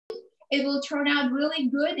it will turn out really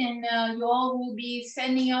good, and you all will be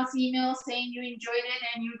sending us emails saying you enjoyed it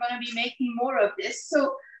and you're gonna be making more of this.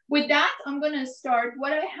 So with that, I'm gonna start.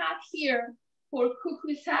 What I have here for cook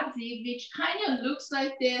with sabzi, which kind of looks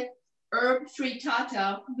like the herb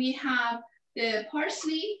frittata, we have the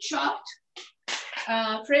parsley chopped,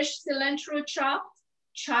 fresh cilantro chopped,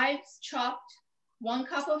 chives chopped, 1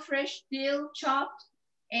 cup of fresh dill chopped,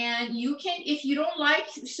 and you can, if you don't like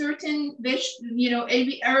certain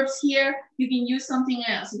herbs here, you can use something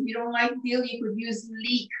else. If you don't like dill, you could use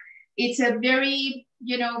leek. It's a very,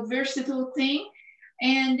 versatile thing.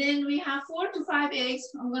 And then we have 4 to 5 eggs.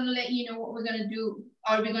 I'm gonna let you know what we're gonna do.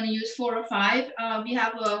 Are we gonna use 4 or 5? We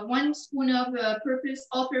have 1 spoon of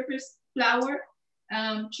all-purpose flour,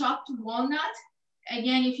 chopped walnut.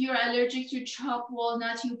 Again, if you're allergic to chopped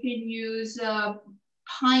walnuts, you can use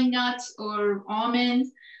pine nuts or almonds.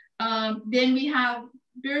 Then we have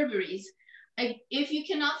berberries. If you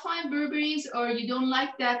cannot find berberries or you don't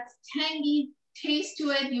like that tangy taste to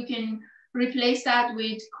it, you can replace that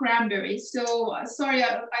with cranberries. So sorry,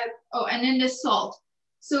 and then the salt.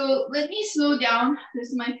 So let me slow down. This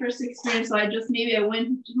is my first experience, so maybe I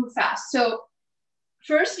went too fast. So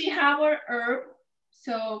first we have our herb.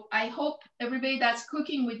 So I hope everybody that's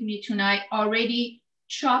cooking with me tonight already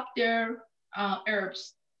chopped their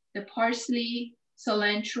herbs, the parsley,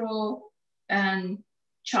 cilantro, and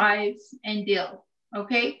chives, and dill,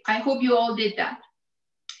 okay? I hope you all did that.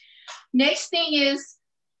 Next thing is,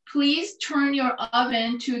 please turn your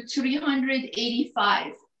oven to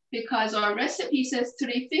 385 because our recipe says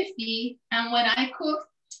 350, and when I cooked,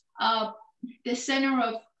 the center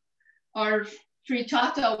of our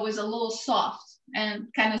frittata was a little soft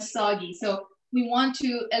and kind of soggy. So we want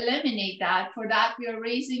to eliminate that. For that, we are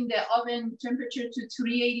raising the oven temperature to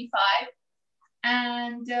 385.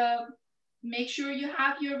 And make sure you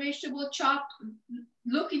have your vegetable chopped.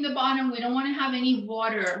 Look in the bottom. We don't want to have any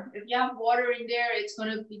water. If you have water in there, it's going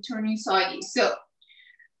to be turning soggy. So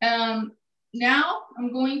now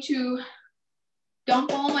I'm going to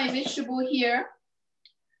dump all my vegetable here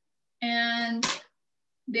and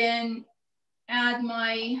then add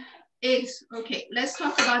my eggs. Okay, let's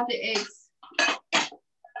talk about the eggs.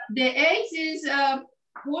 The eggs is,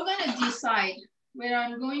 we're gonna decide when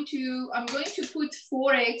I'm going to put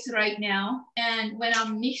 4 eggs right now, and when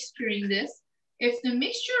I'm mixturing this, if the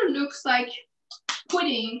mixture looks like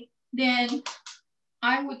pudding, then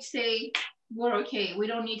I would say we're okay. We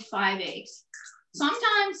don't need 5 eggs.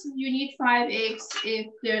 Sometimes you need 5 eggs if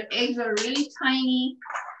the eggs are really tiny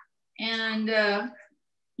and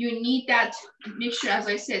you need that mixture, as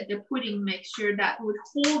I said, the pudding mixture that would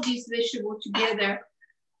hold these vegetables together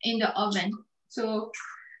in the oven. So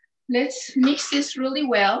let's mix this really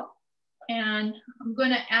well. And I'm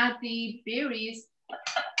gonna add the berries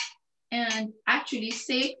and actually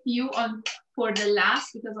save you for the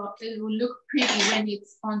last because it will look pretty when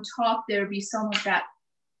it's on top. There'll be some of that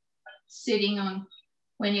sitting on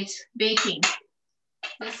when it's baking.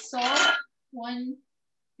 The salt,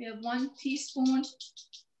 we have 1 teaspoon.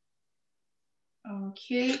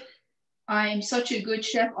 Okay, I'm such a good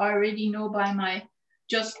chef. I already know by my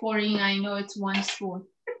just pouring, I know it's 1 spoon.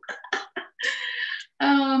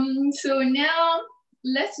 So now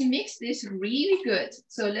let's mix this really good.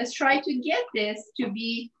 So let's try to get this to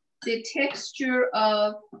be the texture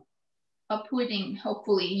of a pudding,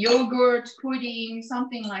 hopefully. Yogurt, pudding,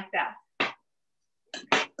 something like that.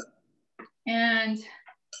 And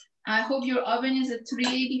I hope your oven is at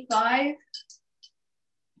 385.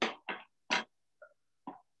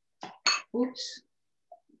 Oops.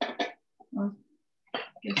 Oh, I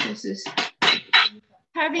guess this is.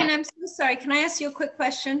 Parveen, I'm so sorry. Can I ask you a quick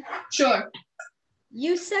question? Sure.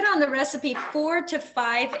 You said on the recipe 4 to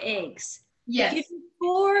 5 eggs. Yes. If you do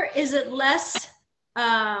 4, is it less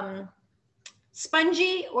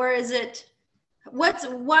spongy, or is it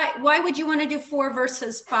why would you want to do 4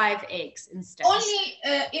 versus 5 eggs instead? Only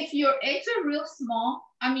if your eggs are real small.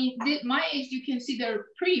 I mean, my eggs, you can see they're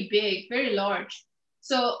pretty big, very large.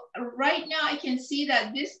 So right now I can see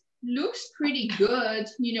that this looks pretty good,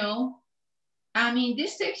 I mean,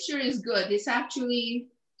 this texture is good. It's actually,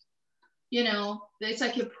 it's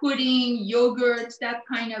like a pudding, yogurt, that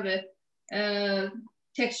kind of a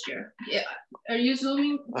texture. Yeah. Are you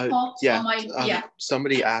zooming? Yeah.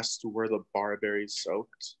 Somebody asked were the barberries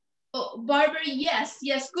soaked? Oh, barberry, yes.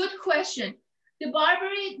 Good question. The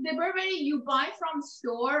barberry you buy from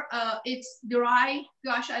store, it's dry.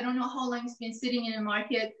 Gosh, I don't know how long it's been sitting in the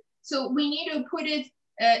market. So we need to put it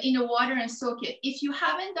in the water and soak it. If you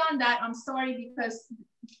haven't done that, I'm sorry because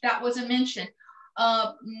that wasn't mentioned.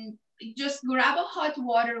 Just grab a hot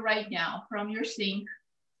water right now from your sink.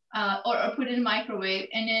 or put it in the microwave,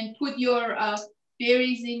 and then put your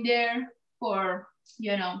berries in there for,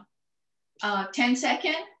 10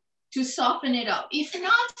 seconds to soften it up. If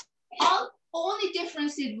not, only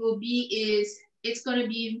difference it will be is it's going to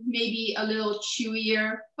be maybe a little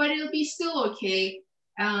chewier, but it'll be still okay.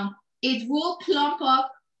 It will plump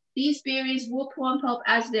up. These berries will plump up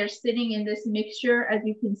as they're sitting in this mixture, as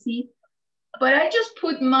you can see. But I just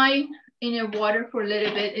put mine in the water for a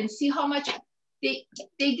little bit and see how much. They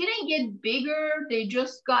didn't get bigger, they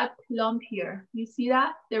just got plumpier. You see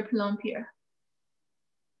that? They're plumpier.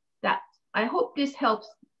 I hope this helps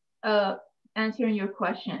answering your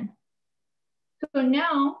question. So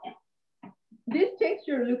now, this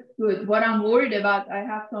texture looks good. What I'm worried about, I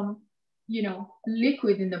have some,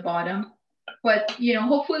 liquid in the bottom, but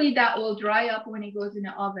hopefully that will dry up when it goes in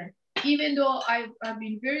the oven. Even though I've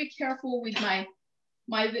been very careful with my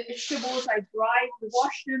vegetables, I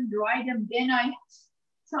wash them, dry them, then I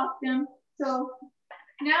chop them. So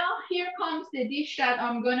now here comes the dish that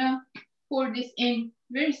I'm gonna pour this in.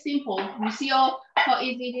 Very simple. You see how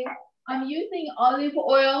easy it is? I'm using olive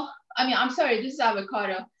oil. I'm sorry, this is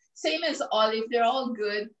avocado. Same as olive, they're all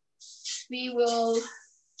good. We will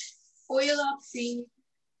oil up the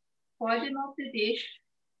bottom of the dish.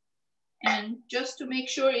 And just to make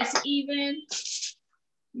sure it's even,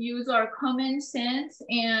 use our common sense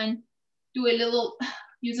and do a little,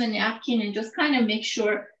 use a napkin and just kind of make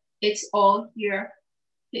sure it's all here,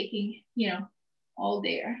 taking, all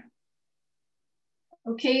there.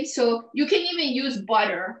 Okay, so you can even use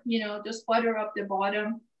butter, just butter up the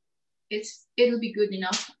bottom. It'll be good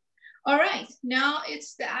enough. All right, now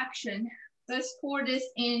it's the action. Let's pour this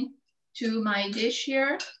into my dish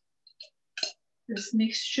here. This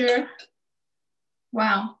mixture.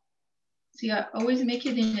 Wow. See, I always make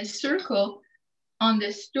it in a circle on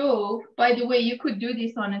the stove. By the way, you could do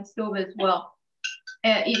this on a stove as well.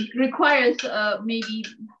 It requires maybe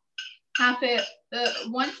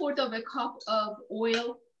 1/4 of a cup of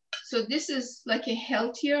oil. So this is like a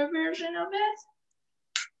healthier version of it,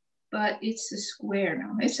 but it's a square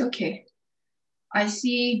now. It's okay. I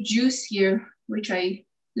see juice here, which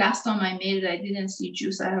last time I made it, I didn't see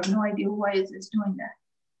juice. I have no idea why it's doing that.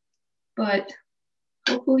 But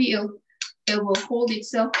hopefully it will hold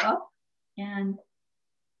itself up and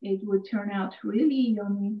it would turn out really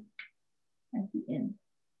yummy at the end.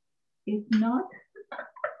 If not,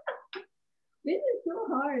 this is so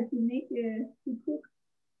hard to cook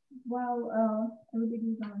while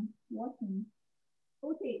everybody's watching.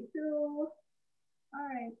 Okay, so, all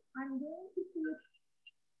right, I'm going to put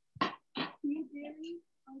 3 berries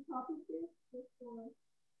on top of this just for,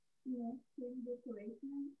 pretty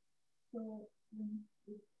decoration. So when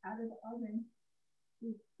it's out of the oven,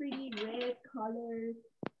 it's pretty red colors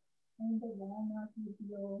and the walnut would be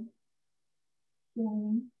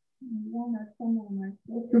showing. Some walnuts,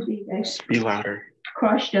 so big. Be louder.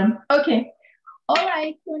 Crush them. Okay. All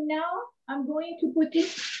right. So now I'm going to put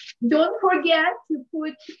this. Don't forget to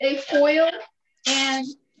put a foil and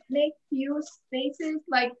make few spaces,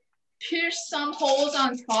 like pierce some holes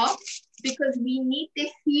on top, because we need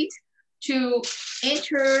the heat to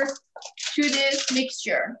enter to this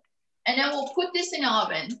mixture. And then we'll put this in the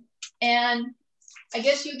oven. And I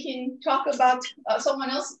guess you can talk about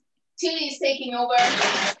someone else. Tilly is taking over.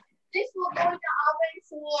 This will go in the oven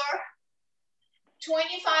for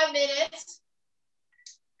 25 minutes.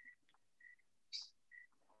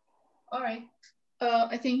 All right.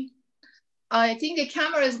 I think the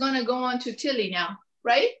camera is gonna go on to Tilly now,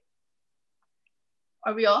 right?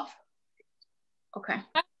 Are we off? Okay.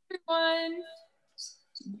 Hi, everyone.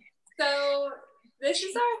 So this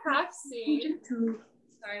is our half scene.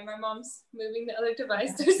 Sorry, my mom's moving the other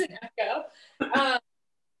device. There's an echo.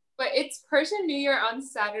 But it's Persian New Year on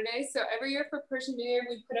Saturday. So every year for Persian New Year,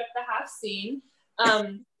 we put up the half scene.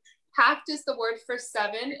 Haft is the word for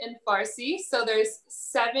 7 in Farsi. So there's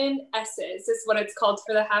 7 S's is what it's called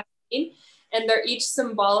for the half scene. And they're each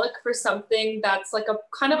symbolic for something that's like a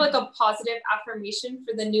kind of like a positive affirmation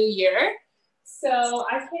for the new year. So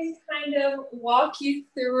I can kind of walk you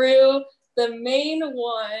through the main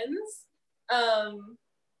ones. I'm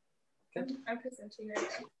presenting right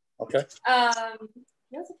now. Okay.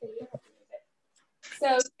 That's okay. You don't have to move it.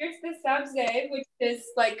 So here's the Sabze, which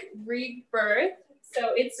is like rebirth.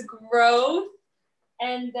 So it's growth.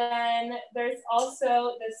 And then there's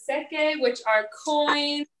also the Seke, which are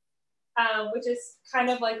coins, which is kind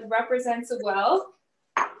of like represents wealth.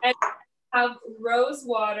 And have rose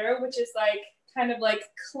water, which is like kind of like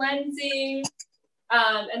cleansing.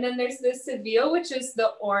 And then there's the Seville, which is the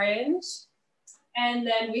orange. And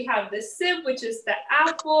then we have the Sib, which is the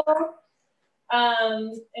apple.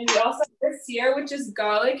 And we also have the seer, which is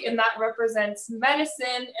garlic, and that represents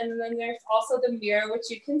medicine. And then there's also the mirror, which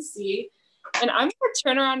you can see. And I'm gonna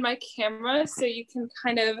turn around my camera so you can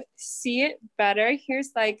kind of see it better.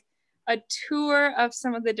 Here's like a tour of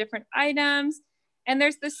some of the different items. And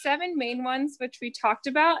there's the 7 main ones, which we talked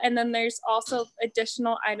about. And then there's also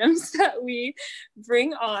additional items that we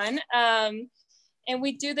bring on. And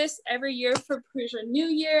we do this every year for Persian New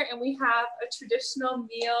Year. And we have a traditional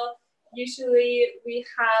meal. Usually we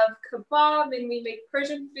have kebab and we make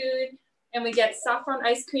Persian food. And we get saffron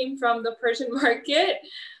ice cream from the Persian market.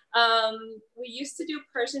 We used to do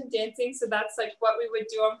Persian dancing. So that's like what we would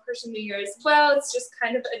do on Persian New Year as well. It's just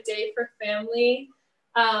kind of a day for family.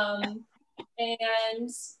 And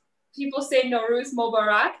people say Nowruz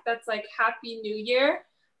Mubarak, that's like Happy New Year,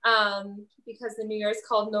 because the New Year is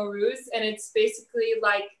called Nowruz, and it's basically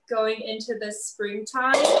like going into the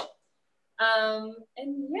springtime.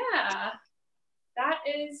 And yeah, that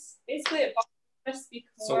is basically it.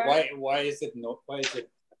 So why is it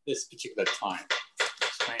this particular time?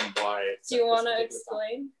 Explain why. Do you want to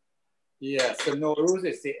explain? Time. Yeah, so Nowruz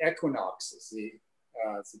is the equinox. It's the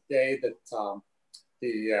day that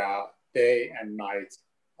the day and night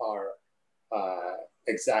are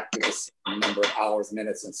exactly the same number of hours,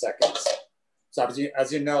 minutes, and seconds. So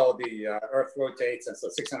as you know, the Earth rotates, and so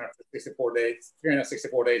 664 days,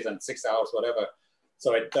 364 days and 6 hours, whatever.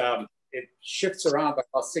 So it shifts around by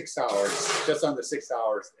about 6 hours, just under 6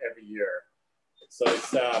 hours every year. So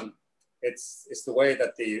it's the way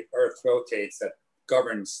that the Earth rotates that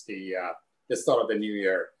governs the start of the new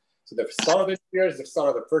year. So the start of the new year is the start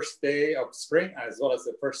of the first day of spring, as well as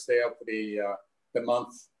the first day of the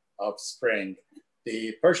month of spring.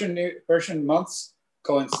 The Persian months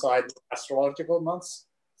coincide with astrological months.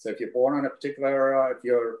 So if you're born on a particular, if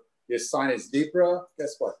your sign is Libra,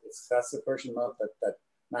 guess what? That's the Persian month that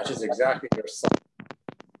matches exactly your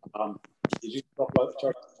sign. Did you talk about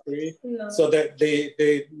chart 3? No. So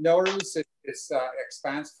the Nowruz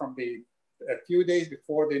expands from a few days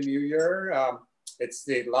before the new year. It's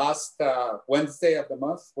the last Wednesday of the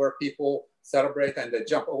month where people celebrate and they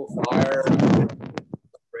jump over fire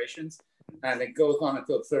celebrations, and it goes on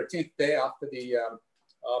until the 13th day after the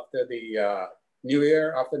New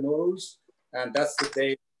Year, after Nowruz, and that's the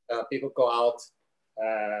day people go out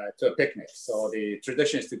to a picnic. So the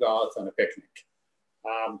tradition is to go out on a picnic.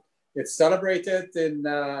 It's celebrated in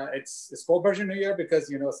it's called Persian New Year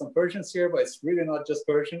because some Persians here, but it's really not just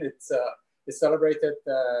Persian. It's celebrated.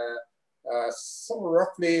 So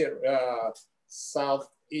roughly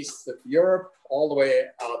southeast of Europe, all the way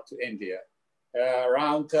out to India.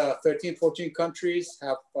 Around 13, 14 countries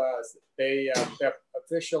have their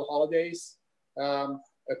official holidays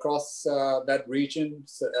across that region.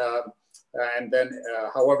 And then,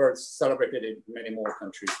 however, it's celebrated in many more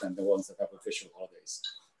countries than the ones that have official holidays.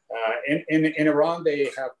 In Iran,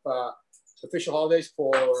 they have official holidays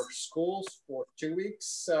for schools for 2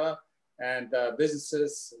 weeks. And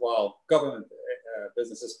businesses, government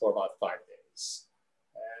businesses for about 5 days.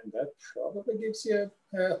 And that probably gives you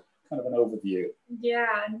kind of an overview.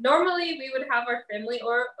 Yeah, normally we would have our family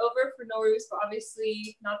over for Nowruz, but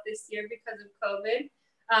obviously not this year because of COVID.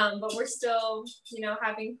 But we're still,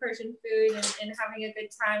 having Persian food and having a good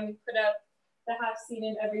time. We put up the half scene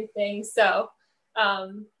and everything. So,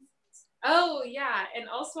 oh yeah, and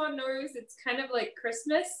also on Nowruz, it's kind of like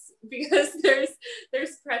Christmas because there's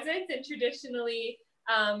presents, and traditionally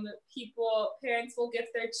parents will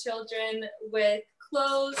gift their children with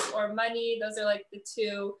clothes or money. Those are like the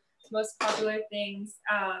 2 most popular things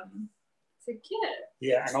to give.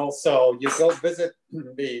 Yeah, and also you go visit,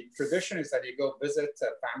 the tradition is that you go visit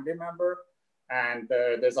a family member, and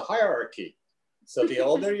there's a hierarchy. So the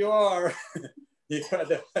older you are, you're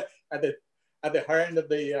at the higher end of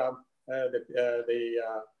the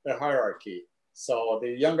hierarchy. So the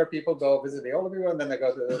younger people go visit the older people, and then they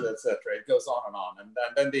go to etc. It goes on and on, and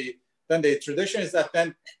then the tradition is that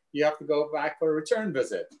then you have to go back for a return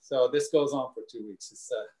visit. So this goes on for 2 weeks.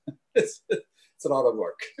 It's a lot of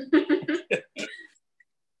work.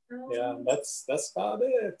 Yeah, that's about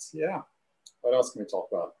it. Yeah. What else can we talk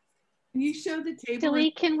about? Can you show the table?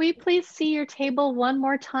 Dilly, can we please see your table one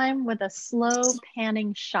more time with a slow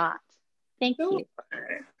panning shot? Thank you.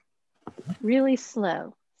 Really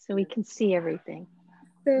slow so we can see everything.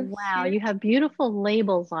 Wow, you have beautiful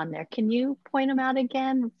labels on there. Can you point them out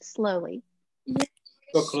again slowly? Yeah,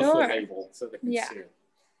 go close to the label so they can see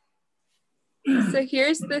it. So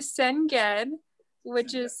here's the Senged,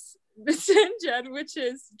 which is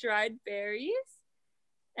dried berries.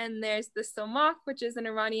 And there's the somak, which is an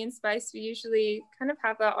Iranian spice. We usually kind of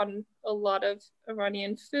have that on a lot of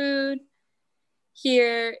Iranian food.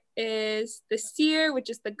 Here is the seer, which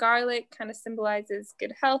is the garlic, kind of symbolizes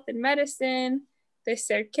good health and medicine. The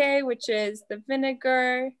sirke, which is the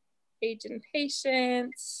vinegar, age and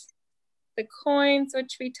patience. The coins,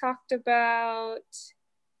 which we talked about.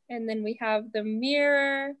 And then we have the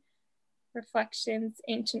mirror, reflections,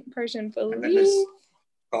 ancient Persian belief.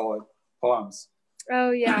 Poems.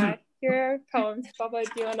 Oh yeah, here are poems. Baba,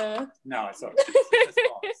 do you wanna? No, it's okay. It's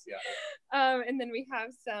poems, yeah. And then we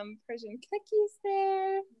have some Persian cookies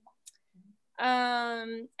there.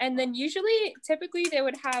 And then typically they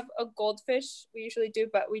would have a goldfish. We usually do,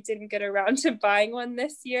 but we didn't get around to buying one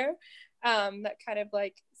this year. That kind of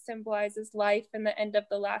like symbolizes life and the end of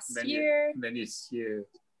the last year. Then you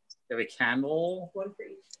have a candle. One for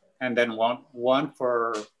each. And then one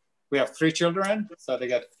for, we have 3 children, so they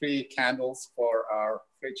get 3 candles for our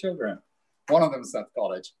 3 children. One of them is at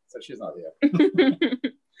college, so she's not here.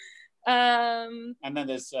 And then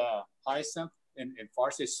there's hyacinth in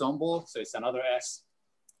Farsi, Sombul, so it's another S.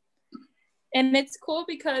 And it's cool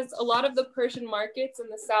because a lot of the Persian markets in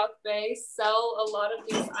the South Bay sell a lot of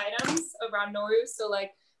these items around Nowruz. So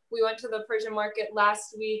like we went to the Persian market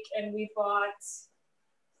last week and we bought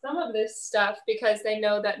some of this stuff because they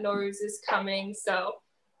know that Nowruz is coming. So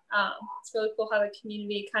it's really cool how the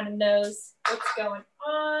community kind of knows what's going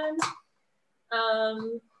on.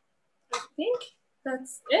 I think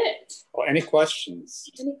that's it. Oh, any questions?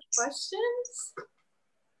 Any questions?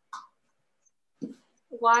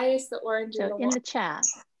 Why is the orange in the chat?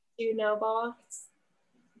 Do you know, Baba?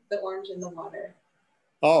 The orange in the water.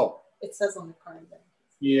 Oh. It says on the card there.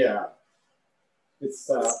 Yeah.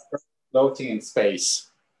 It's floating in space.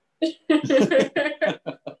 Can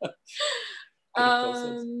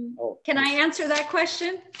I answer that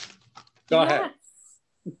question? Go ahead.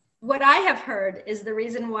 What I have heard is the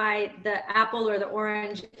reason why the apple or the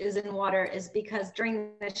orange is in water is because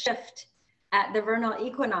during the shift at the vernal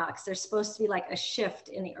equinox, there's supposed to be like a shift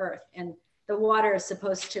in the earth, and the water is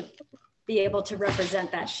supposed to be able to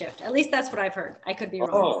represent that shift. At least that's what I've heard. I could be wrong.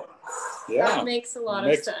 Oh, yeah. That makes a lot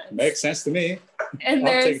of sense. Makes sense to me. And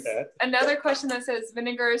there's another question that says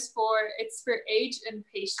vinegar is for age and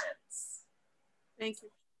patience. Thank you.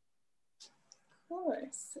 Of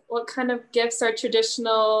course. What kind of gifts are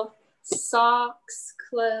traditional? Socks,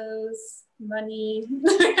 clothes, money.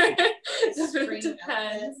 Spring depends.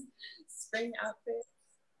 outfit. Spring outfit.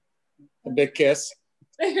 A big kiss.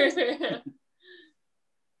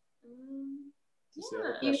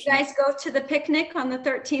 You guys go to the picnic on the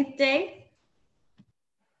 13th day?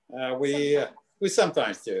 We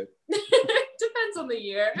sometimes do. Depends on the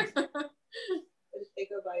year. If they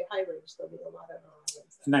go by High Ridge, there'll be a lot of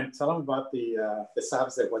And then tell them about the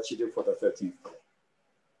Sabbath, what you do for the 13th.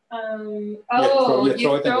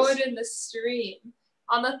 You throw it in the stream.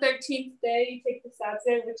 On the 13th day, you take the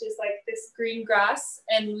Sabbath, which is like this green grass,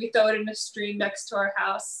 and we throw it in a stream next to our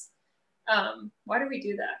house. Why do we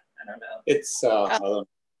do that? I don't know.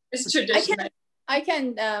 It's tradition. I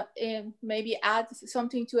can maybe add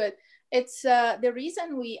something to it. It's the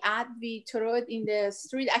reason we throw it in the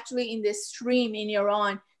street, actually in the stream in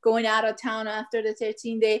Iran, going out of town after the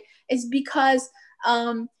 13th day, is because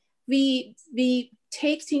we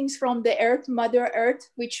take things from the earth, Mother Earth,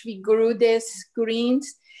 which we grew this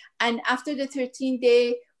greens, and after the 13th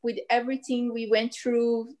day, with everything we went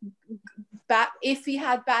through, if we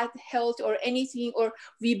had bad health or anything, or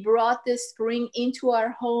we brought the spring into our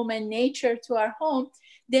home and nature to our home,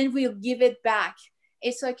 then we'll give it back.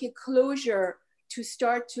 It's like a closure to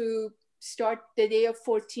start the day of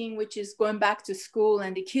 14, which is going back to school,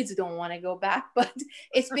 and the kids don't want to go back, but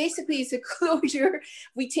it's a closure.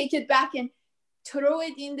 We take it back and throw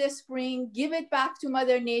it in the spring, give it back to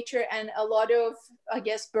Mother Nature, and a lot of, I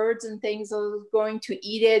guess, birds and things are going to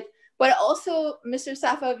eat it. But also, Mr.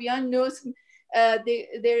 Safavian knows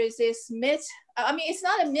there is this myth. I mean, it's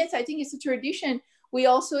not a myth. I think it's a tradition. We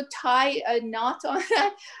also tie a knot on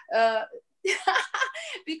that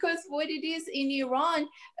because what it is in Iran,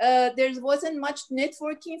 there wasn't much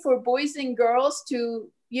networking for boys and girls to,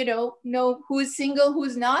 know who's single,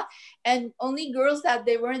 who's not. And only girls that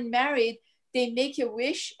they weren't married, they make a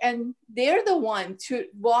wish and they're the one to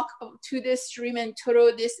walk to the stream and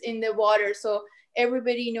throw this in the water. So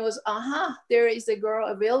everybody knows, there is a girl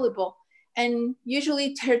available. And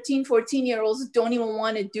usually 13, 14-year-olds don't even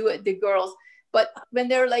want to do it, the girls. But when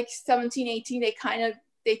they're like 17, 18,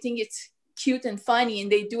 they think it's cute and funny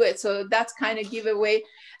and they do it. So that's kind of giveaway.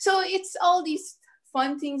 So it's all these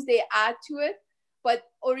fun things they add to it. But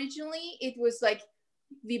originally it was like,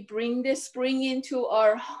 we bring the spring into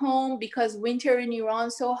our home because winter in Iran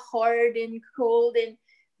is so hard and cold and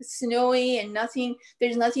snowy and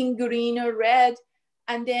there's nothing green or red.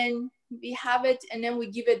 And then we have it and then we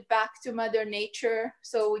give it back to Mother Nature.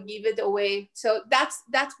 So we give it away. So that's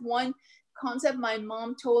one concept my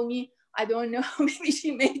mom told me. I don't know, maybe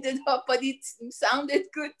she made it up, but it sounded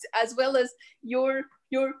good, as well as your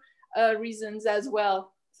reasons as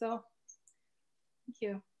well. So thank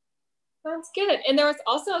you. Sounds good. And there was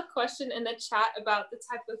also a question in the chat about the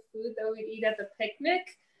type of food that we'd eat at the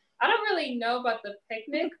picnic. I don't really know about the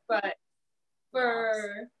picnic, but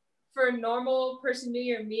for normal Persian New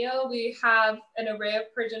Year meal, we have an array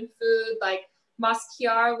of Persian food like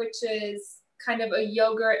maskiar, which is kind of a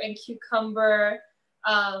yogurt and cucumber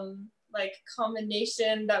like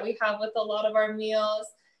combination that we have with a lot of our meals.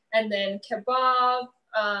 And then kebab.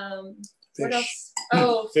 What else?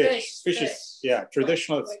 Oh, fish. Fish is, yeah,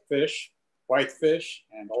 traditional fish, white fish,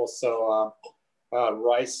 and also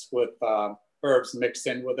rice with herbs mixed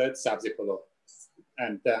in with it, sabzi polo.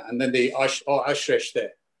 And then the ashreshte,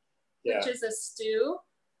 which is a stew.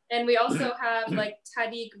 And we also have like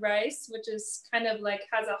tadig rice, which is kind of like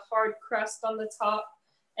has a hard crust on the top,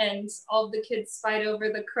 and all of the kids fight over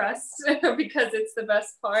the crust because it's the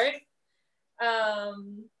best part.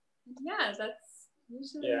 Yeah, that's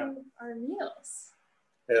usually our meals.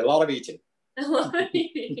 A lot of eating. A lot of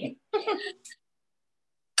eating.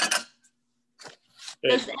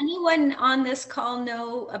 Does anyone on this call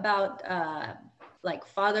know about like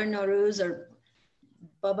Father Nowruz or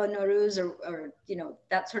Baba Nowruz or you know,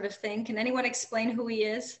 that sort of thing? Can anyone explain who he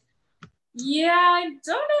is? Yeah, I don't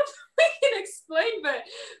know if we can explain, but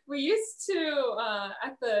we used to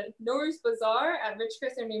at the Nowruz Bazaar at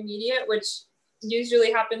Ridgecrest Intermediate, which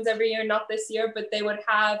usually happens every year, not this year, but they would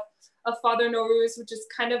have a Father Nowruz, which is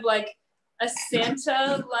kind of like a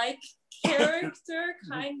Santa-like character,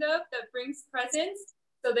 kind of, that brings presents.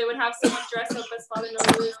 So they would have someone dress up as Father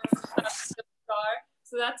Nowruz at the bazaar.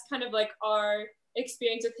 So that's kind of like our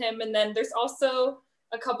experience with him. And then there's also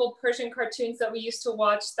a couple Persian cartoons that we used to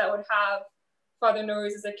watch that would have Father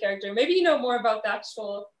Nowruz as a character. Maybe you know more about the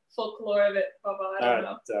actual folklore of it, Baba. I don't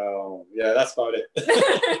know. Yeah, that's about it.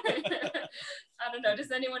 I don't know.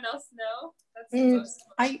 Does anyone else know? That's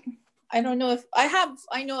I don't know if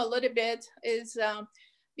I know a little bit, is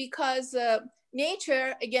because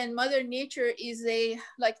nature, again, Mother Nature is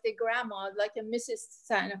like the grandma, like a Mrs.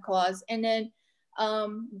 Santa Claus, and then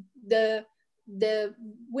the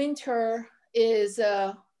winter is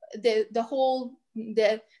the whole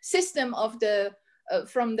system of the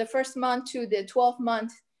from the first month to the 12th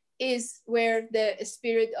month is where the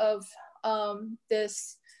spirit of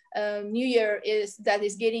this New Year is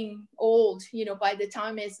getting old. You know, by the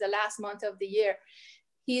time it's the last month of the year,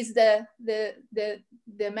 he's the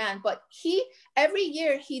man. But he every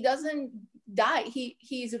year he doesn't die.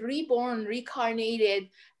 He's reborn, reincarnated,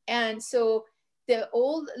 and so the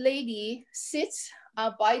old lady sits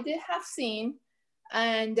by the Hafsin,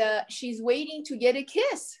 and she's waiting to get a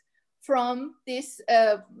kiss from this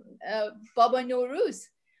Baba Nowruz.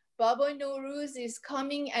 Baba Nowruz is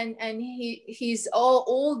coming, and he's all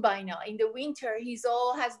old by now. In the winter, he's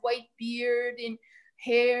all has white beard and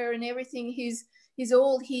hair and everything. He's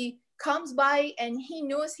old. He comes by and he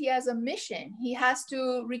knows he has a mission. He has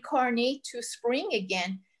to reincarnate to spring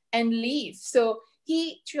again and leave. So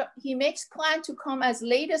he makes plan to come as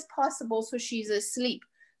late as possible so she's asleep.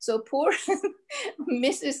 So poor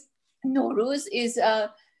Mrs. Nowruz is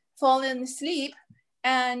fallen asleep,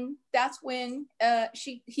 and that's when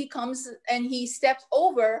he comes and he jumps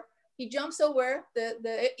over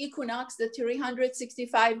the equinox, the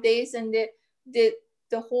 365 days, and the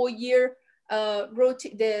whole year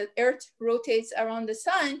the earth rotates around the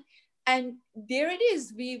sun, and there it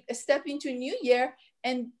is. We step into New Year,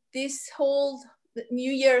 and this whole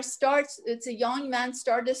New Year starts. It's a young man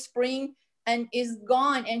started spring and is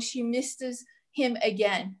gone, and she misses him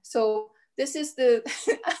again. So this is the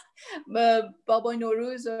Baba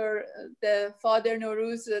Nowruz, or the Father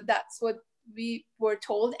Nowruz. That's what we were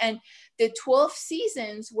told. And the 12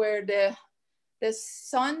 seasons where the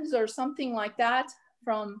sons or something like that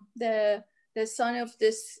from the son of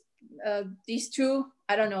these two,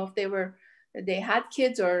 I don't know if they had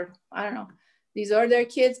kids, or I don't know, these are their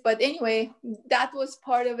kids, but anyway, that was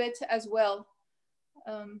part of it as well.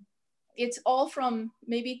 It's all from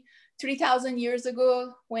maybe 3,000 years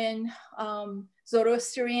ago, when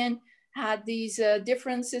Zoroastrian had these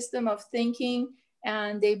different system of thinking,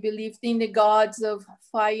 and they believed in the gods of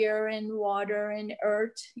fire and water and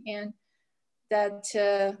earth, and that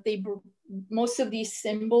most of these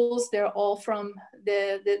symbols, they're all from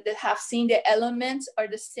have seen the elements are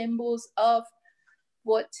the symbols of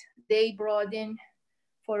what they brought in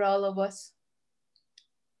for all of us.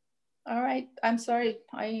 All right, I'm sorry,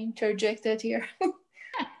 I interjected here.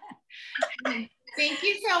 Thank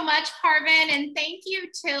you so much, Parvin, and thank you,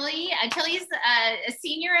 Tilly. Tilly's a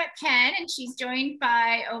senior at Penn, and she's joined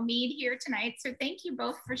by Omid here tonight. So thank you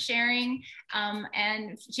both for sharing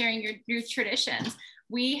and sharing your traditions.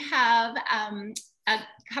 We have a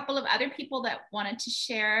couple of other people that wanted to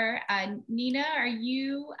share. Nina, are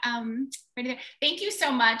you ready? Thank you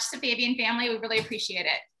so much, Safavian family. We really appreciate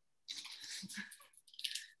it.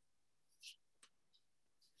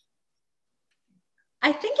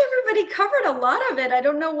 I think everybody covered a lot of it. I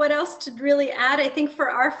don't know what else to really add. I think for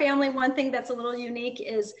our family, one thing that's a little unique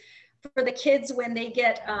is for the kids when they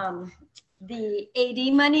get the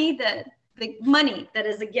AD money, the money that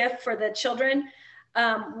is a gift for the children,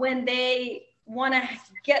 when they want to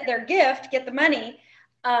get their gift, get the money,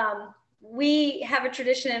 we have a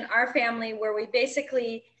tradition in our family where we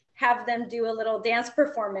basically have them do a little dance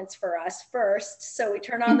performance for us first. So we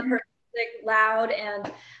turn on the music loud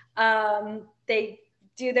and they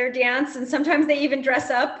do their dance, and sometimes they even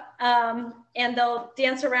dress up and they'll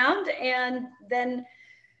dance around, and then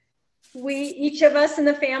each of us in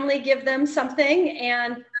the family give them something,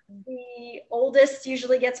 and the oldest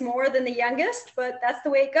usually gets more than the youngest, but that's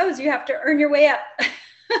the way it goes. You have to earn your way up.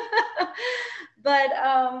 But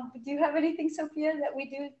do you have anything, Sophia, that we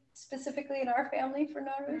do specifically in our family for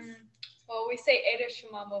Nowruz? Well, we say Eid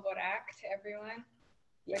Shema Mubarak to everyone,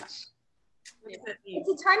 which it's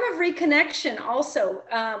a time of reconnection also.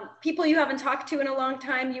 People you haven't talked to in a long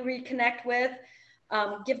time, you reconnect with,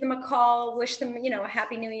 give them a call, wish them, a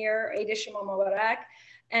happy new year, Eid Shema Mubarak,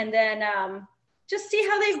 and then just see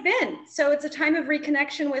how they've been. So it's a time of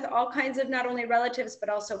reconnection with all kinds of not only relatives, but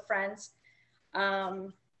also friends.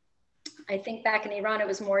 I think back in Iran, it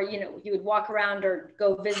was more, you would walk around or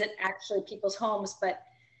go visit actually people's homes, but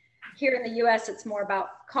here in the US, it's more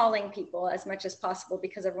about calling people as much as possible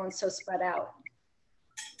because everyone's so spread out.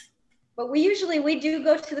 But we do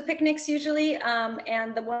go to the picnics usually,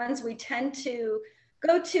 and the ones we tend to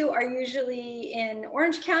go to are usually in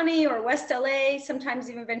Orange County or West LA, sometimes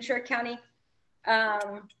even Ventura County.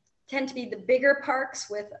 Tend to be the bigger parks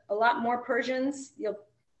with a lot more Persians. If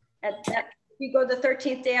you go the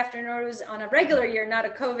 13th day after Nowruz on a regular year, not a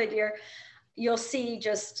COVID year, you'll see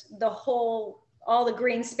just all the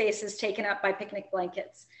green spaces taken up by picnic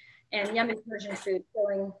blankets and yummy Persian food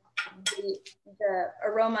filling the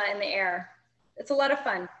aroma in the air. It's a lot of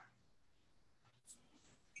fun.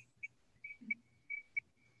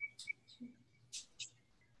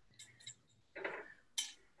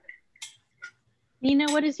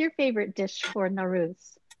 Nina, what is your favorite dish for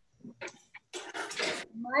Nowruz?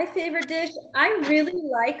 My favorite dish, I really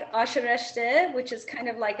like ash reshte, which is kind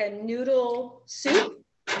of like a noodle soup.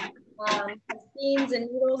 Has beans and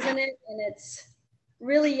noodles in it, and it's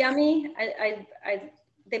really yummy.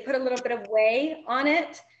 They put a little bit of whey on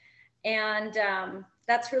it, and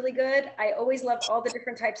that's really good. I always love all the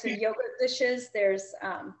different types of yogurt dishes. There's,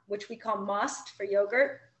 which we call mast for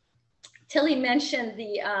yogurt. Tilly mentioned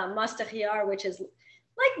the mast khiyar, which is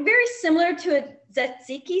like very similar to a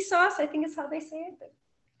tzatziki sauce, I think is how they say it, but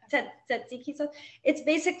tzatziki sauce. It's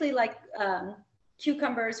basically like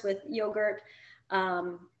cucumbers with yogurt.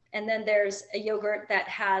 And then there's a yogurt that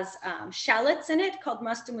has shallots in it called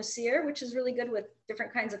mast musir, which is really good with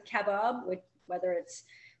different kinds of kebab, whether it's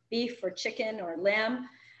beef or chicken or lamb.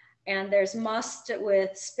 And there's mast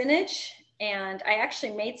with spinach. And I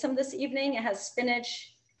actually made some this evening. It has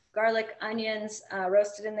spinach, garlic, onions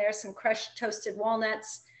roasted in there, some crushed toasted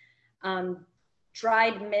walnuts,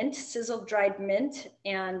 dried mint, sizzled dried mint,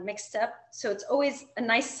 and mixed up. So it's always a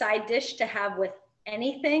nice side dish to have with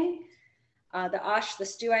anything. The ash, the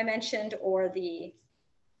stew I mentioned, or the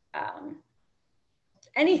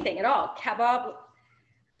anything at all. Kebab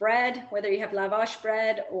bread, whether you have lavash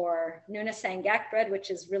bread or nuna sangak bread,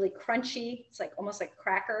 which is really crunchy. It's like almost like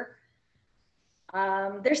cracker.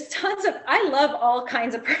 There's tons of, I love all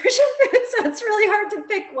kinds of Persian food, so it's really hard to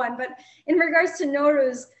pick one. But in regards to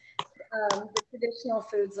Nowruz, the traditional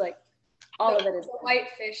foods, like all of it is. The white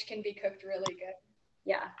fish can be cooked really good.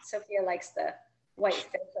 Yeah, Sophia likes the white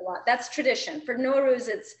fish a lot. That's tradition. For Nowruz,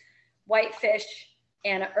 it's white fish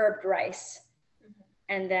and herbed rice. Mm-hmm.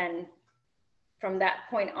 And then from that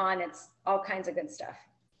point on, it's all kinds of good stuff.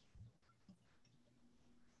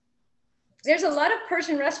 There's a lot of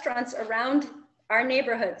Persian restaurants around our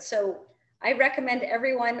neighborhood. So I recommend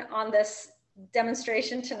everyone on this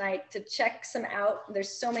demonstration tonight to check some out. There's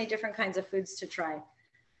so many different kinds of foods to try.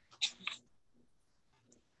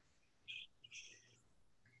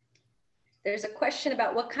 There's a question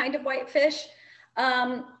about what kind of white fish.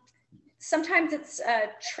 Sometimes it's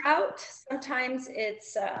trout, sometimes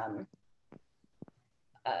it's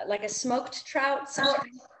like a smoked trout,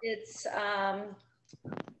 sometimes it's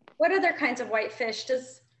What other kinds of whitefish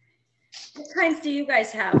what kinds do you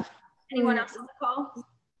guys have? Anyone else on the call?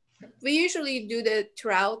 We usually do the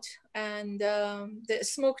trout and the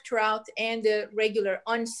smoked trout and the regular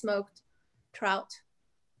unsmoked trout.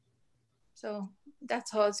 So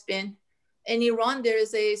that's how it's been. In Iran, there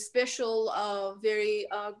is a special, very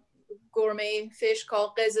gourmet fish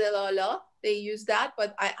called qezelala. They use that,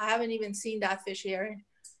 but I haven't even seen that fish here in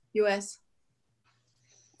US.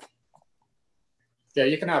 Yeah,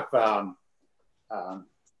 you can have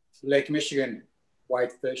Lake Michigan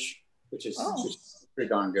whitefish, which is pretty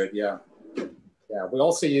darn good. Yeah, yeah. We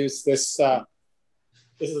also use this.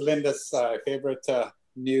 This is Linda's favorite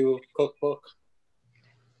new cookbook.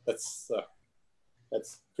 That's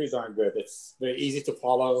pretty darn good. It's very easy to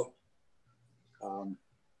follow.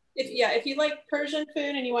 If you like Persian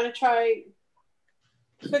food and you want to try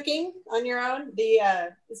cooking on your own,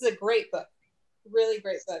 this is a great book. Really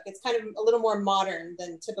great book. It's kind of a little more modern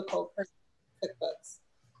than typical Persian cookbooks.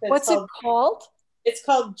 What's it called? It's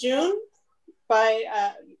called June by,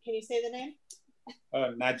 can you say the name?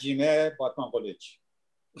 Najime Batmanpolich.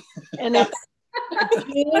 And it's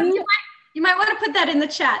you might want to put that in the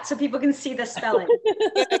chat so people can see the spelling.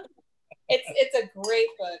 It's a great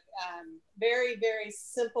book. Very, very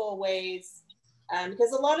simple ways.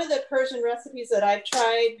 Because a lot of the Persian recipes that I've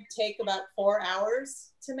tried take about 4 hours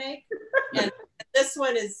to make. And this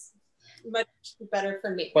one is much better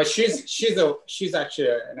for me. But she's actually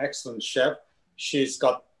an excellent chef. She's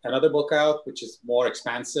got another book out, which is more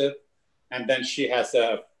expansive. And then she has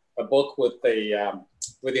a book with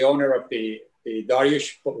the owner of the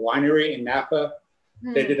Dariush winery in Napa.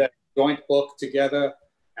 They did a joint book together,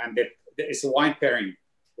 and it's a wine pairing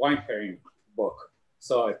book.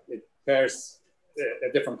 So it pairs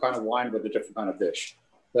a different kind of wine with a different kind of dish.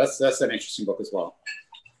 That's an interesting book as well.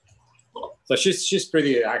 So she's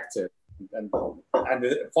pretty active, and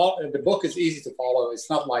the book is easy to follow. It's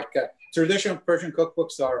not like traditional Persian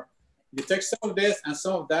cookbooks are. You take some of this and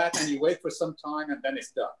some of that, and you wait for some time, and then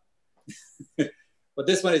it's done. But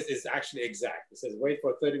this one is actually exact. It says wait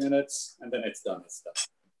for 30 minutes, and then it's done. It's done.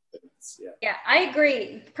 Yeah, I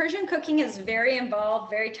agree. Persian cooking is very involved,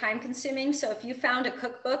 very time consuming. So if you found a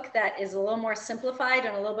cookbook that is a little more simplified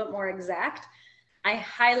and a little bit more exact, I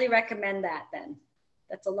highly recommend that then.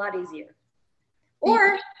 That's a lot easier.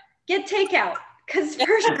 Or get takeout, because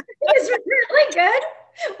Persian cooking is really good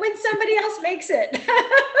when somebody else makes it.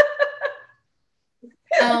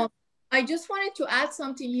 I just wanted to add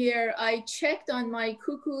something here. I checked on my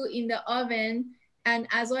cuckoo in the oven, and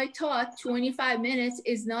as I thought, 25 minutes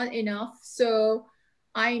is not enough. So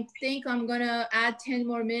I think I'm gonna add 10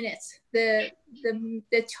 more minutes. The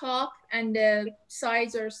top and the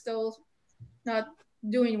sides are still not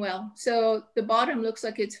doing well. So the bottom looks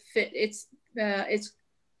like it's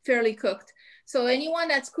fairly cooked. So anyone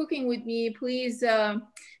that's cooking with me, please,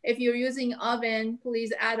 if you're using oven,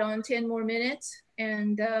 please add on 10 more minutes.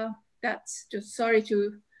 And that's just, sorry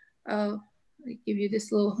to give you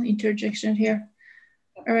this little interjection here.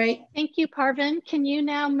 All right. Thank you, Parvin. Can you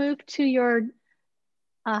now move to your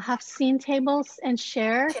Hafseen tables and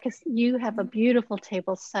share? Because you have a beautiful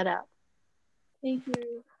table set up. Thank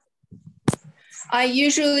you. I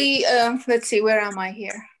usually, let's see, where am I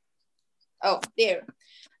here? Oh, there.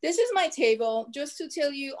 This is my table. Just to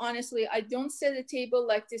tell you honestly, I don't set a table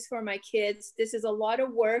like this for my kids. This is a lot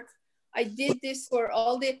of work. I did this for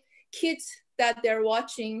all the kids that they're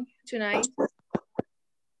watching tonight.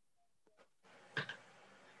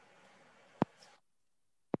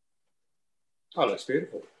 Oh, that's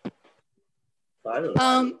beautiful.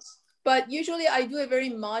 Fabulous. But usually I do a very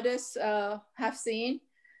modest Hafseen.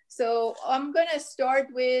 So I'm gonna start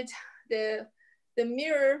with the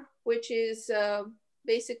mirror, which is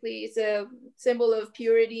basically it's a symbol of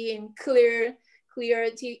purity and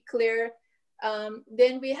clarity.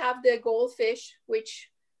 Then we have the goldfish, which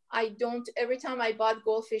every time I bought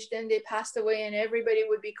goldfish, then they passed away and everybody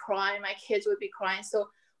would be crying, my kids would be crying. So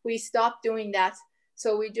we stopped doing that.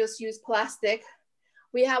 So we just use plastic.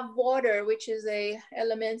 We have water, which is a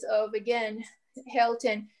element of, again, health.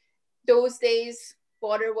 And those days,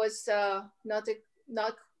 water was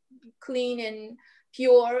not clean and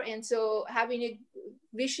pure. And so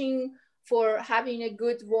wishing for having a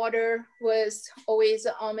good water was always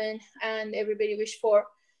an amen, and everybody wished for.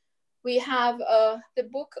 We have the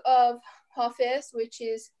book of Hafiz, which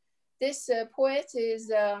is this poet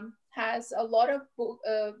has a lot of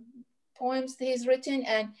poems that he's written,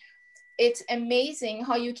 and it's amazing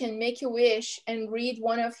how you can make a wish and read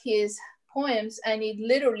one of his poems, and it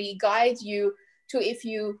literally guides you to if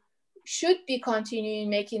you should be continuing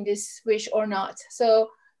making this wish or not. So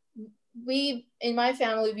we, in my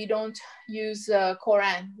family, we don't use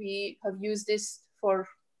Quran. We have used this for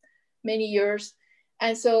many years.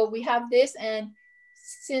 And so we have this, and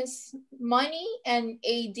since money and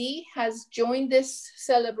AD has joined this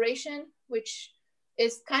celebration, which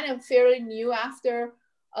is kind of fairly new after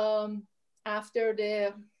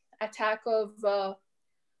the attack of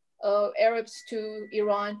Arabs to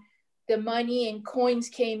Iran, the money and coins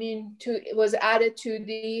was added to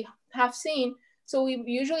the Hafsin. So we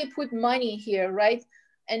usually put money here, right?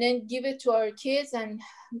 And then give it to our kids. And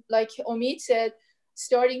like Omid said,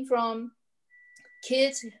 starting from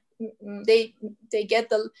kids, they get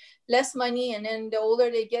the less money, and then the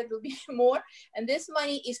older they get, will be more. And this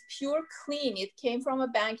money is pure clean. It came from a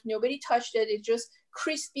bank. Nobody touched it. It's just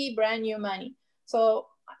crispy, brand new money. So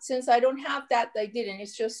since I don't have that, I didn't.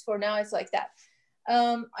 It's just for now, it's like that.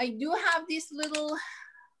 I do have this little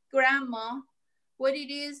grandma. What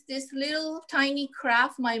it is, this little tiny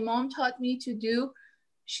craft my mom taught me to do.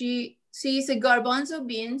 She sees a garbanzo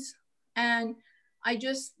beans, and I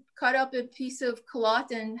just cut up a piece of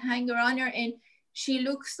cloth and hang her on her, and she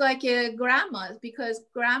looks like a grandma, because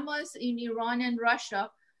grandmas in Iran and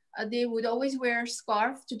Russia, they would always wear a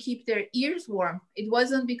scarf to keep their ears warm. It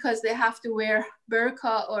wasn't because they have to wear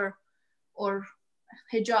burqa or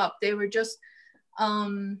hijab. They were just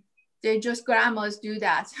grandmas do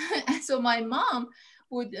that. And so my mom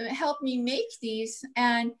would help me make these,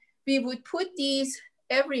 and we would put these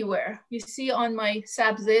everywhere. You see on my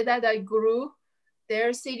sabze that I grew,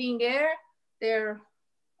 they're sitting there. They're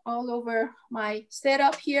all over my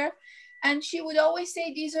setup here. And she would always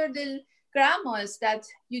say, these are the grandmas that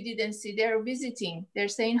you didn't see. They're visiting, they're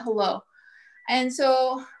saying hello. And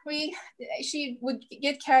so she would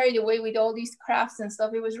get carried away with all these crafts and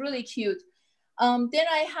stuff. It was really cute. Then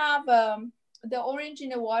I have the orange in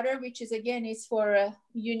the water, which is, again, it's for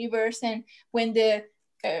universe. And when the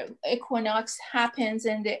equinox happens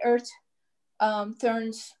and the earth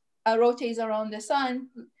rotates around the sun,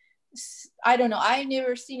 I don't know, I've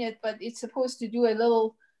never seen it, but it's supposed to do a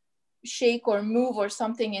little shake or move or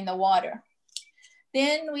something in the water.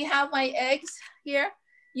 Then we have my eggs here.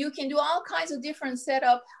 You can do all kinds of different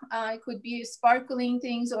setup. It could be sparkling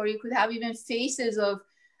things, or you could have even faces of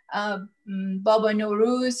Baba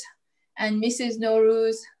Nowruz and Mrs.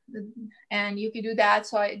 Nowruz, and you could do that.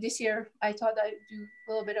 So this year I thought I'd do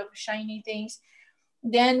a little bit of shiny things.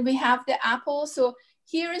 Then we have the apple. So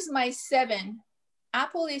here is my 7.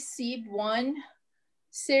 Apple is seed 1,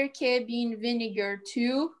 sirke bean vinegar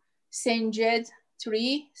 2, senjed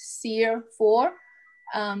 3, seer 4,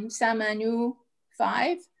 samanu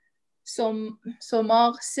 5,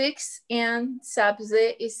 somag 6, and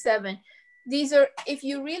sabze is 7. These are, if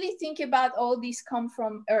you really think about, all these come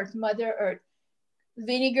from earth, Mother Earth.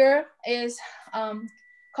 Vinegar is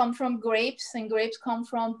come from grapes, and grapes come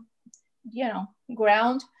from,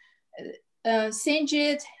 ground.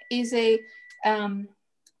 Sinjid is a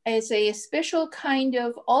special kind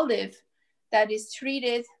of olive that is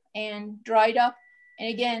treated and dried up. And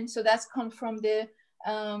again, so that's come from the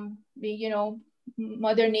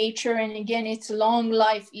Mother Nature. And again, it's long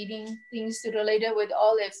life, eating things related with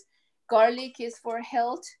olives. Garlic is for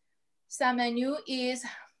health. Samanu is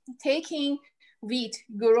taking wheat,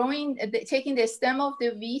 taking the stem of the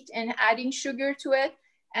wheat and adding sugar to it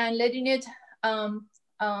and letting it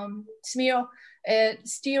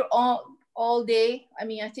steer all day. I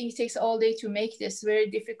mean, I think it takes all day to make this very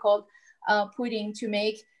difficult pudding to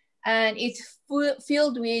make. And it's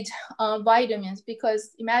filled with vitamins,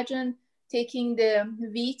 because imagine taking the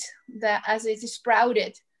wheat that as it is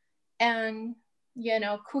sprouted and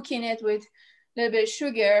cooking it with a little bit of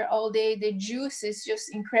sugar all day. The juice is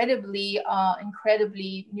just incredibly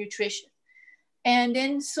nutritious. And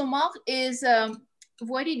then sumac is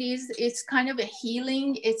what it is. It's kind of a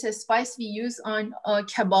healing. It's a spice we use on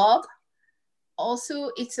kebab.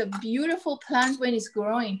 Also, it's a beautiful plant when it's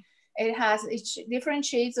growing. It has different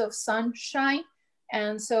shades of sunshine,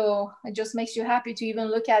 and so it just makes you happy to even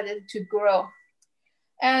look at it to grow.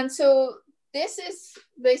 And so this is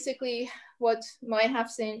basically what my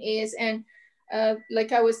Hafsin is. And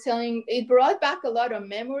like I was telling, it brought back a lot of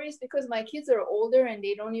memories, because my kids are older and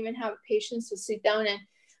they don't even have patience to sit down and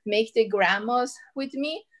make the grandmas with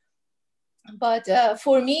me. But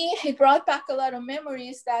for me, it brought back a lot of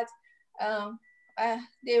memories that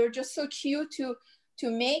they were just so cute to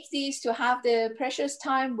make these, to have the precious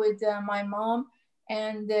time with my mom,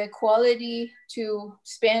 and the quality to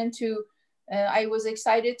spend I was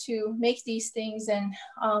excited to make these things. And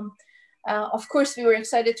of course we were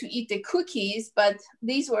excited to eat the cookies, but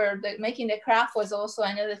making the craft was also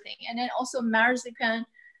another thing. And then also marzipan,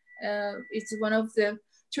 it's one of the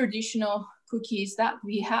traditional cookies that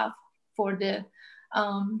we have. for the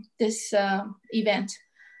this event.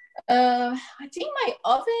 I think my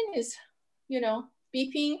oven is,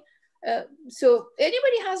 beeping. So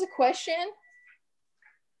anybody has a question?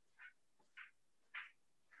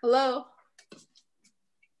 Hello?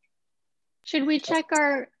 Should we check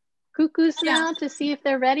our cuckoos now to see if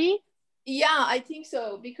they're ready? Yeah, I think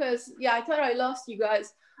so, because I thought I lost you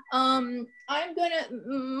guys. My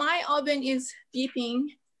oven is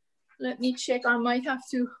beeping. Let me check. I might have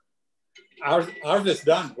to. Ours is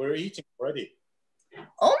done. We're eating already.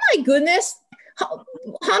 Oh my goodness. How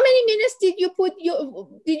many minutes did you put?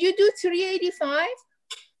 Did you do 385?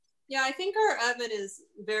 Yeah, I think our oven is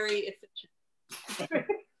very efficient.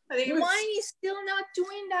 I think mine is still not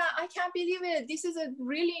doing that. I can't believe it. This is a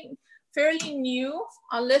really fairly new,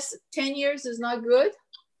 unless 10 years is not good.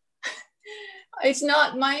 It's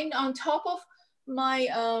not mine on top of my,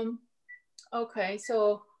 okay,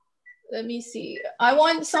 so let me see. I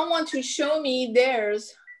want someone to show me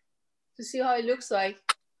theirs to see how it looks like.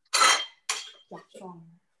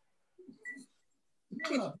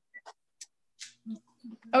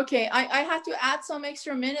 Okay, I had to add some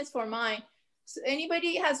extra minutes for mine. So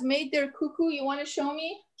anybody has made their cuckoo, you want to show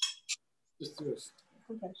me?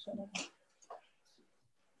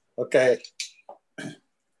 Okay.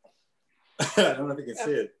 I don't know if you can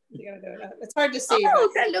see it. You gotta do it. It's hard to see. Oh,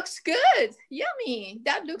 that looks good. Yummy.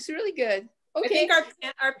 That looks really good. Okay. I think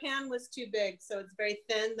our pan was too big, so it's very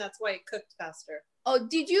thin. That's why it cooked faster. Oh,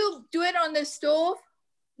 did you do it on the stove?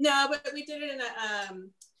 No, but we did it in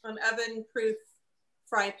an oven-proof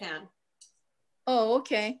fry pan. Oh,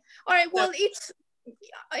 okay. All right. Well,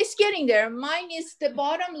 it's getting there. Mine is, the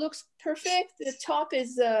bottom looks perfect. The top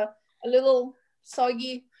is a little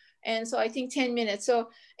soggy. And so I think 10 minutes. So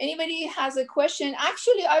anybody has a question?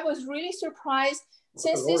 Actually, I was really surprised,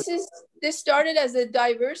 since this started as a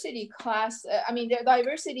diversity class. The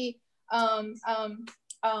diversity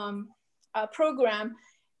program.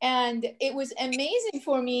 And it was amazing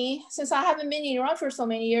for me, since I haven't been in Iran for so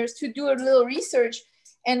many years, to do a little research.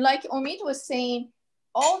 And like Omid was saying,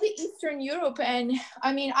 all the Eastern Europe, and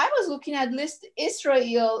I was looking at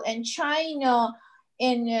Israel and China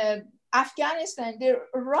and Afghanistan,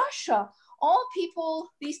 Russia,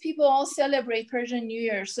 these people all celebrate Persian New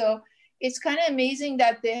Year. So it's kind of amazing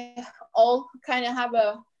that they all kind of have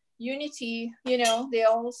a unity, they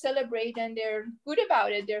all celebrate and they're good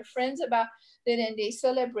about it. They're friends about it and they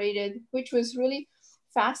celebrated, which was really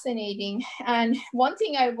fascinating. And one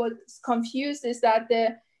thing I was confused is that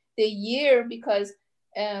the year, because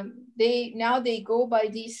they go by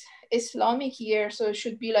this Islamic year, so it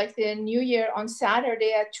should be like the New Year on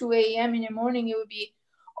Saturday at 2 a.m. in the morning. It would be,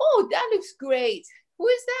 oh, that looks great. Who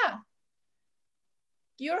is that?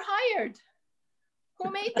 You're hired.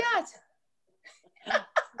 Who made that?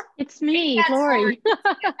 It's me, Lori.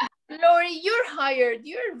 Lori, you're hired.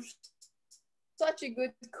 You're such a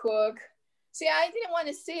good cook. See, I didn't want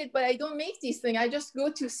to say it, but I don't make these things. I just go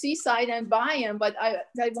to Seaside and buy them. But I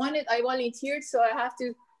volunteered, so I have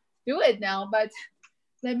to do it now. But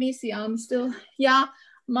let me see. I'm still,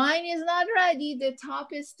 mine is not ready. The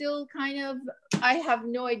top is still kind of, I have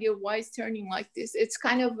no idea why it's turning like this. It's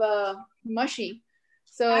kind of mushy.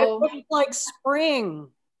 So it looks like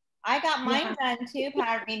spring. I got mine done too,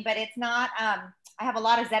 Parveen, but it's not, I have a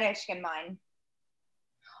lot of Zetish in mine.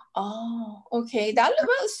 Oh, okay. That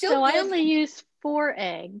looks still so good. I only used 4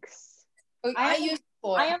 eggs. I used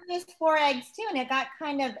 4. I only used 4 eggs too, and it got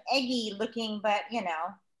kind of eggy looking, but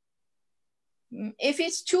If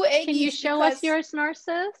it's too eggy, can you show us yours,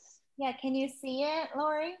 Narcissus? Yeah, can you see it,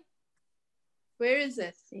 Lori? Where is it?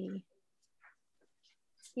 Let's see.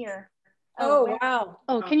 Here. Oh, wow.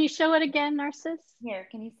 Oh, can you show it again, Narcissus? Here,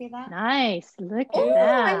 can you see that? Nice. Look at that.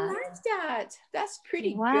 that. I like that. That's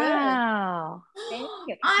pretty good. Wow. Thank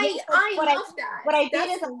you. I love that. What I did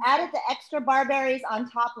is I added the extra barberries on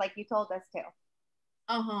top like you told us to.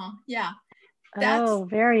 Yeah. Oh,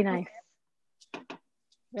 very nice.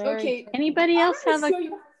 Okay. Anybody else have a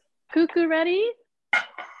cuckoo ready?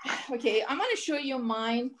 Okay, I'm going to show you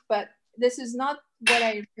mine, but this is not what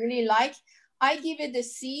I really like. I give it a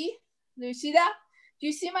C. Do you see that? Do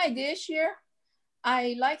you see my dish here?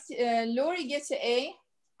 I like Lori gets an A,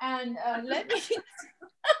 and let me.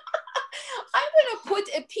 I'm gonna put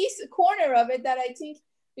a corner of it that I think,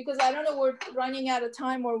 because I don't know we're running out of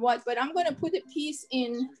time or what, but I'm gonna put a piece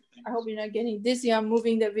in. I hope you're not getting dizzy. I'm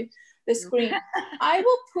moving the screen. I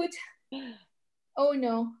will put. Oh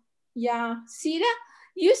no! Yeah, see that?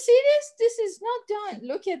 You see this? This is not done.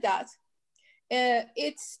 Look at that.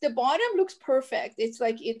 It's the bottom looks perfect. It's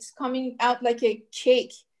like it's coming out like a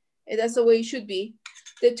cake. That's the way it should be.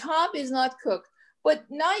 The top is not cooked, But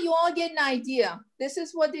now you all get an idea. This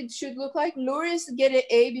is what it should look like. Lori's get an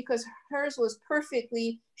A because hers was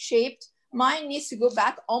perfectly shaped. Mine needs to go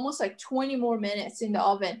back almost like 20 more minutes in the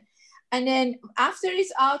oven. And then after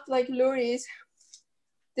it's out like Lori's,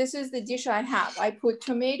 this is the dish I have. I put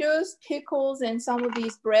tomatoes, pickles, and some of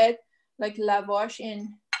these bread like lavash and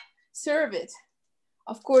serve it.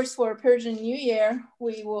 Of course, for Persian New Year,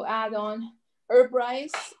 we will add on herb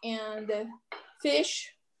rice and fish.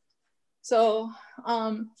 So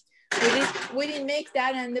we didn't make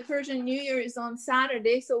that, and the Persian New Year is on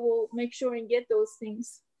Saturday, so we'll make sure and get those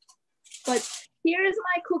things. But here is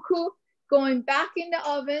my cuckoo going back in the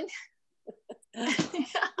oven.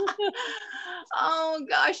 Oh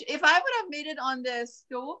gosh, if I would have made it on the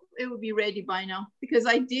stove, it would be ready by now because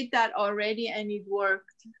I did that already and it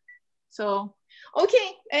worked. So,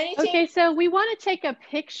 okay, anything? Okay, so we want to take a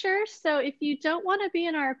picture. So if you don't want to be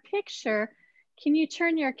in our picture, can you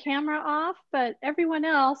turn your camera off? But everyone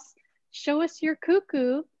else, show us your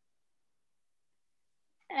cuckoo.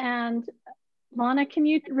 And Lana, can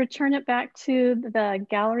you return it back to the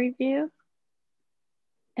gallery view?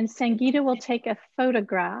 And Sangeeta will take a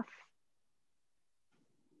photograph.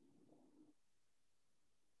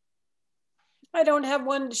 I don't have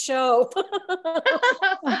one to show.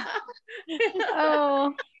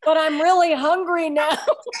 Oh, but I'm really hungry now.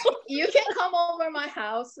 You can come over my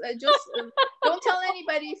house. Just don't tell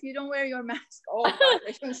anybody if you don't wear your mask. Oh God,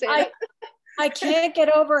 I shouldn't say that. I can't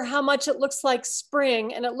get over how much it looks like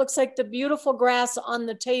spring, and it looks like the beautiful grass on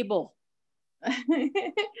the table.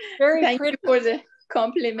 Very Thank pretty. you for the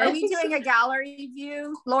compliment. Are we doing a gallery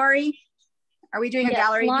view, Lori? Are we doing a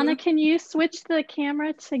gallery Lana, view? can you switch the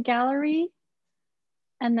camera to gallery?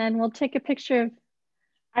 And then we'll take a picture of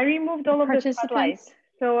I removed all of the participants. spotlights.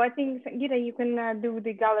 So I think, Sangeeta, you can do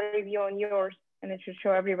the gallery view on yours and it should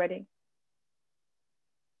show everybody.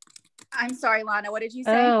 I'm sorry, Lana, what did you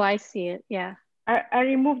say? Oh, I see it, yeah. I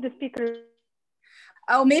removed the speaker.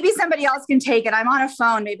 Oh, maybe somebody else can take it. I'm on a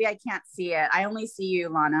phone, maybe I can't see it. I only see you,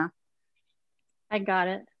 Lana. I got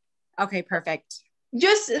it. Okay, perfect.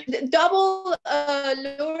 Just double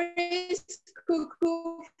Lori's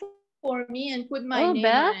cuckoo for me and put my name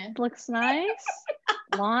Beth on it. looks nice.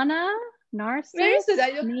 Lana, Narcissus, Where is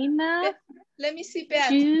it? Nina. Let me see Beth.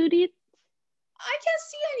 Judith. I can't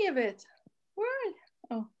see any of it. Where?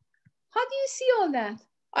 Oh, how do you see all that?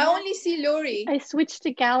 I only see Lori. I switched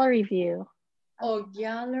to gallery view. Oh,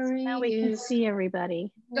 gallery. So now we can see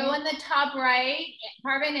everybody. Go in the top right,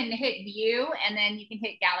 Parvin, and hit view, and then you can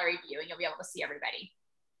hit gallery view, and you'll be able to see everybody.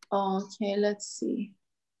 Okay, let's see.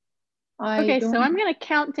 Okay, so I'm going to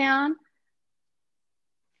count down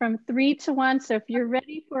from 3 to 1. So if you're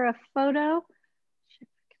ready for a photo,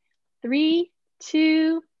 3,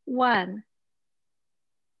 2, 1.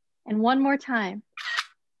 And one more time.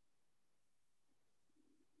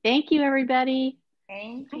 Thank you, everybody.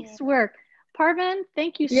 Thank you. Nice work. Parvin,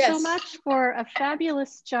 thank you so much for a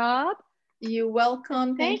fabulous job. You're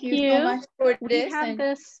welcome. Thank you so much for this. We have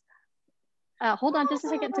this, hold on just a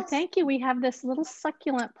second to thank you. We have this little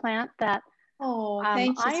succulent plant that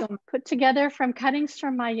I put together from cuttings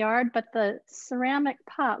from my yard, but the ceramic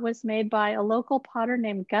pot was made by a local potter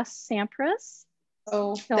named Gus Sampras.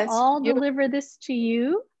 Oh, so I'll deliver this to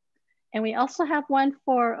you. And we also have one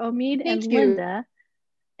for Omid and Linda,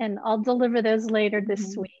 and I'll deliver those later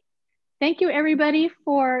this week. Thank you, everybody,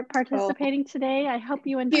 for participating today. I hope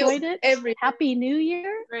you enjoyed it. Happy New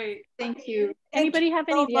Year. Great. Thank you. Anybody have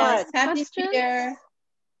any questions? Happy New Year.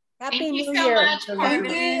 Happy New so Year. much, Parvin.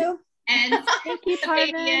 Thank you. And thank you,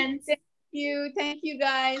 Parvin. Thank you,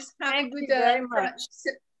 guys. Have a good very much.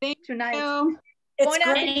 tonight. It's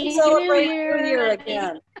great to celebrate New Year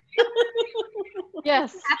again.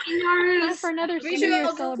 Yes. Happy New Year. For another We New should Year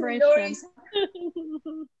all go to celebration. Lori's.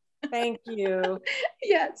 Thank you.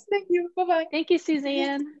 Yes, thank you. Bye-bye. Thank you,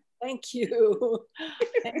 Suzanne. Thank you.